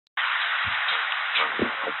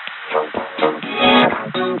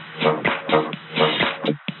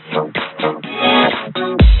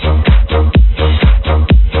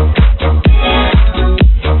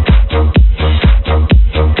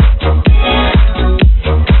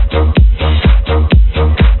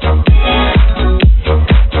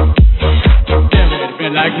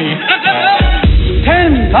Like me.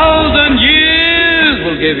 10,000 years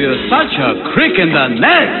will give you such a crick in the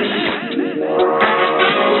neck.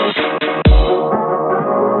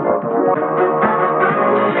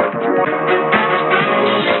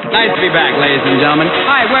 Nice to be back, ladies and gentlemen.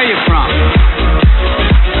 Hi, where are you from?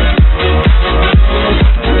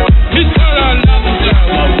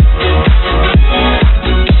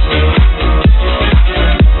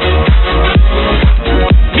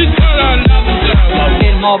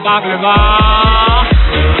 More baklava.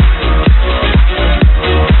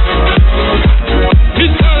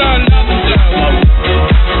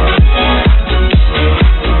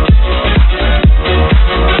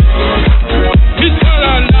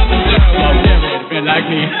 Like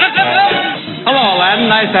me. Hello, Aladdin.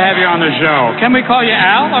 Nice to have you on the show. Can we call you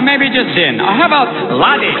Al, or maybe just Din? Or how about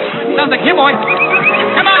Lottie? Sounds like you, boy.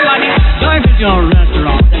 Come on, Lottie. Life is your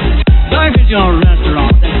restaurant. Life is your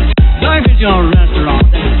restaurant. Life is your restaurant.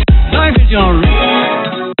 Life is your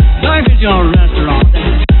life is your restaurant.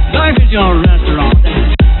 Life is your restaurant.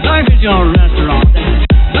 Life is your restaurant.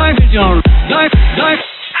 Life is your life.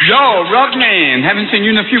 Yo, Rugman, haven't seen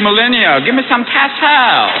you in a few millennia. Give me some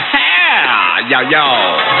tassel. Yo. Hey,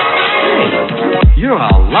 you're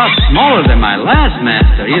a lot smaller than my last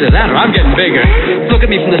master. Either that or I'm getting bigger. Look at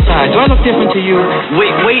me from the side. Do I look different to you?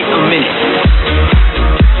 Wait a minute.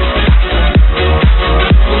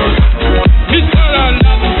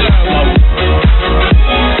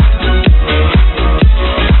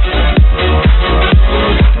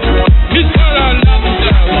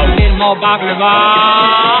 More baklava.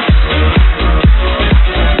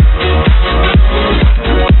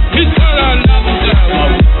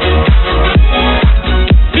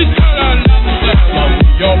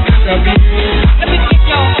 Let me kick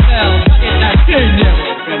your bell. What is that?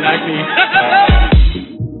 You like me.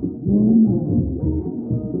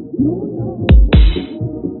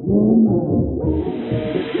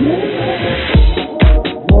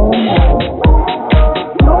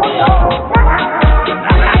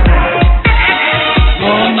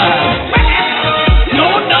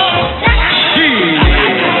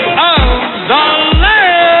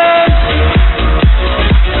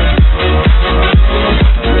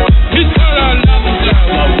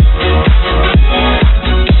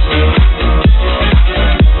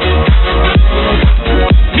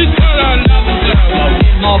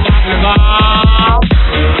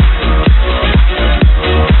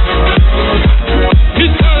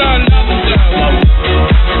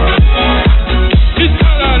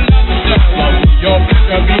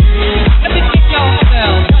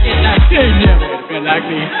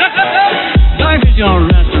 Life is your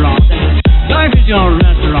restaurant. Life is your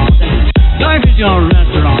restaurant. Life is your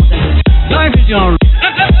restaurant. Life is your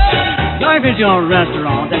life is your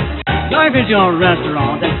restaurant. Life is your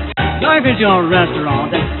restaurant. Life is your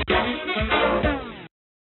restaurant.